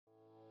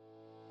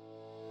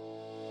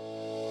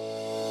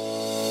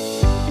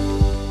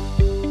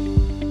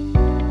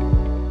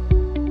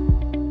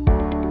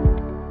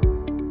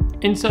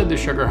Inside the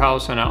sugar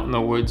house and out in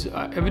the woods,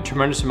 I have a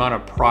tremendous amount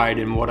of pride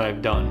in what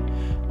I've done.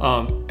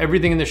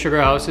 Everything in the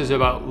sugar house is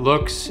about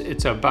looks,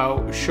 it's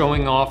about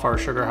showing off our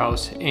sugar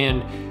house,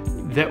 and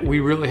that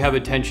we really have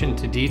attention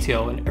to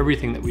detail in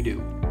everything that we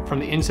do. From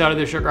the inside of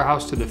the sugar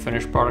house to the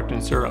finished product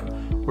and syrup,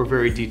 we're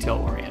very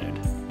detail oriented.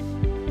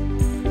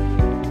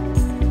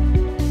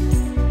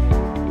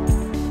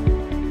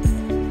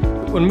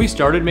 When we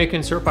started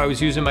making syrup, I was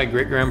using my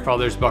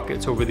great-grandfather's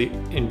buckets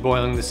in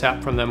boiling the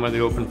sap from them with the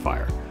open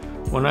fire.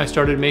 When I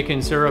started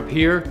making syrup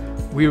here,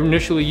 we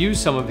initially used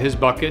some of his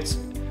buckets,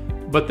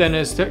 but then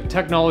as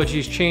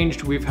technology's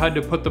changed, we've had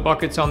to put the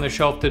buckets on the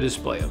shelf to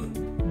display them.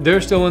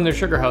 They're still in the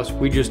sugar house,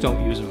 we just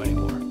don't use them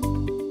anymore.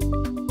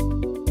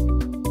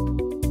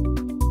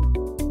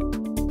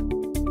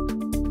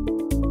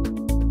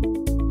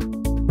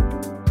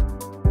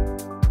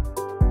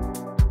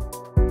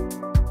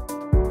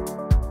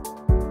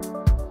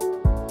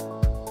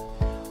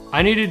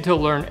 I needed to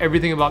learn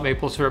everything about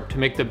maple syrup to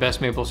make the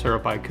best maple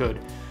syrup I could.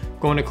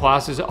 Going to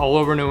classes all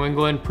over New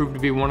England proved to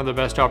be one of the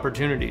best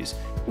opportunities.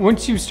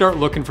 Once you start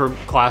looking for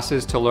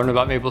classes to learn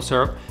about maple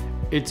syrup,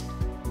 it's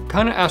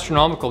kind of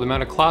astronomical the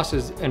amount of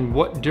classes and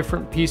what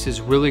different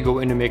pieces really go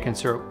into making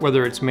syrup,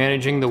 whether it's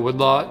managing the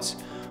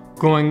woodlots,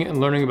 going and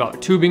learning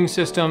about tubing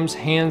systems,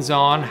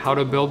 hands-on, how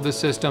to build the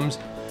systems,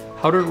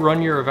 how to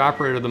run your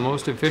evaporator the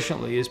most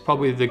efficiently is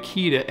probably the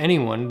key to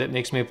anyone that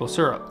makes maple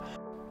syrup.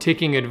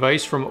 Taking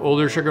advice from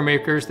older sugar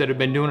makers that have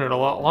been doing it a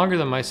lot longer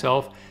than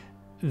myself,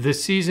 the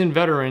seasoned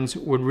veterans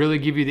would really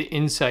give you the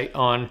insight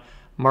on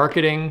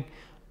marketing,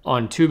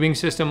 on tubing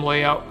system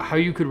layout, how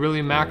you could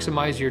really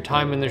maximize your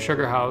time in the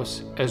sugar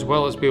house as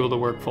well as be able to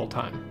work full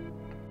time.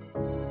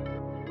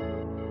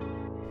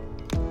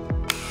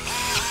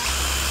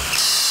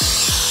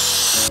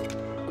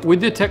 With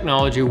the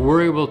technology,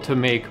 we're able to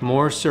make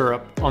more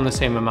syrup on the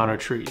same amount of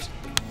trees.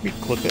 We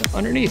clip it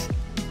underneath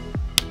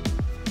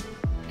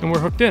and we're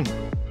hooked in.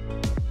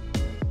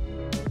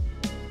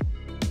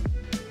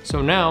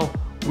 So now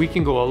we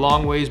can go a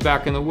long ways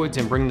back in the woods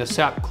and bring the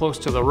sap close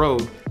to the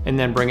road and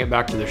then bring it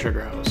back to the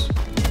sugar house.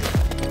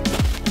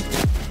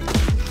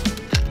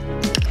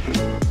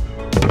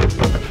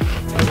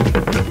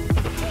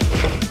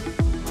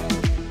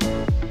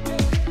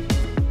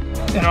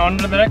 And on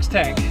to the next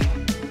tank.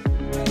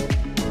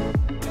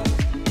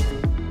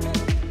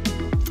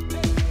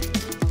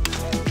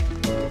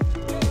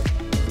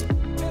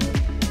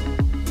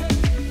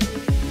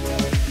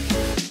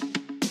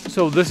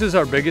 So this is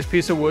our biggest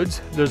piece of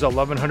woods. There's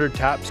 1,100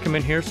 taps come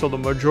in here, so the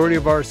majority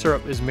of our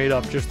syrup is made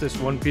off just this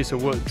one piece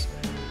of woods.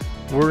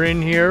 We're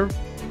in here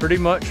pretty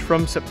much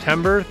from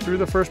September through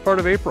the first part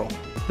of April.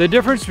 The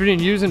difference between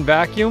using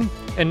vacuum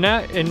and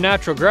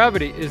natural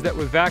gravity is that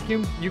with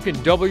vacuum, you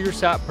can double your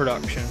sap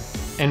production.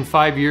 In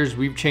 5 years,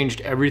 we've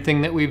changed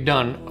everything that we've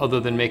done other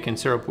than making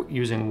syrup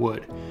using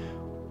wood.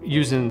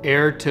 Using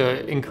air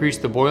to increase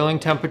the boiling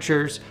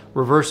temperatures,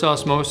 reverse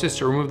osmosis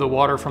to remove the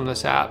water from the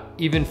sap,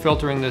 even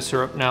filtering the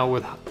syrup now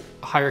with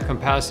higher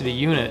capacity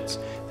units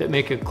that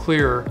make a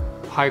clearer,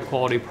 high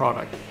quality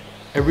product.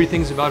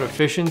 Everything's about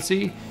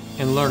efficiency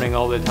and learning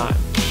all the time.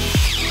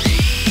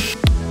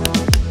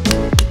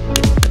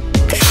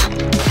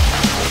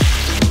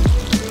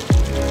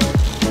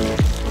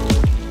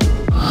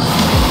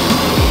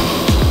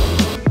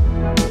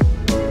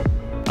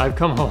 I've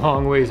come a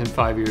long ways in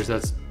 5 years,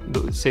 that's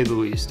to say the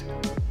least.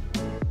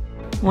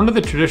 One of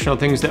the traditional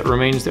things that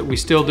remains that we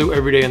still do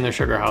every day in the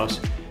sugar house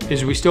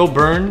is we still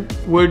burn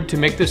wood to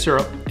make the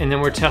syrup, and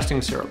then we're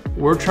testing syrup.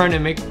 We're trying to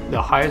make the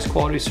highest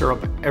quality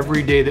syrup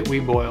every day that we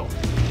boil.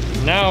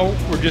 Now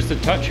we're just a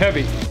touch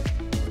heavy.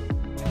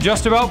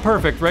 Just about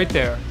perfect right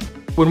there.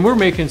 When we're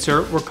making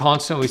syrup, we're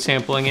constantly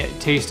sampling it,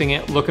 tasting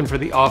it, looking for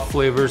the off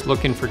flavors,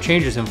 looking for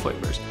changes in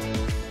flavors.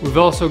 We've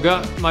also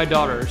got my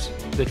daughters,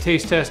 the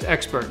taste test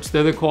experts.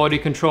 They're the quality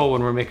control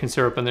when we're making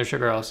syrup in their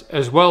sugar house,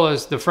 as well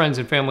as the friends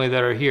and family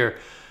that are here,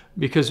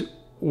 because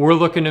we're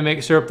looking to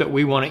make syrup that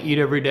we want to eat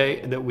every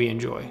day, that we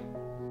enjoy.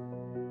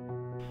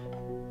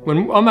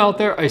 When I'm out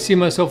there, I see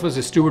myself as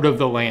a steward of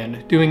the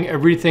land, doing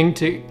everything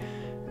to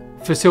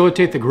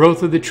facilitate the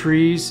growth of the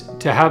trees,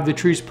 to have the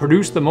trees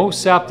produce the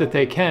most sap that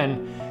they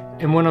can.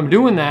 And when I'm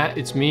doing that,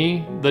 it's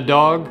me, the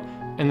dog,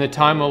 and the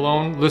time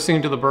alone,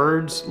 listening to the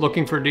birds,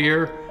 looking for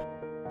deer.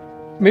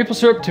 Maple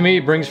syrup to me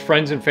brings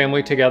friends and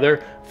family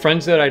together,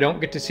 friends that I don't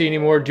get to see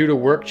anymore due to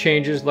work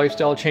changes,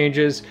 lifestyle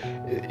changes.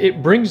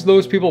 It brings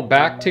those people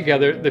back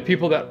together, the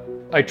people that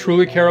I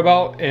truly care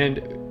about,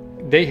 and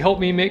they help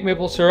me make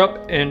maple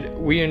syrup, and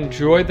we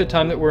enjoy the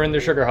time that we're in the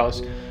sugar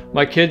house.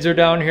 My kids are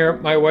down here,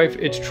 my wife,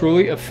 it's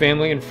truly a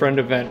family and friend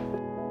event.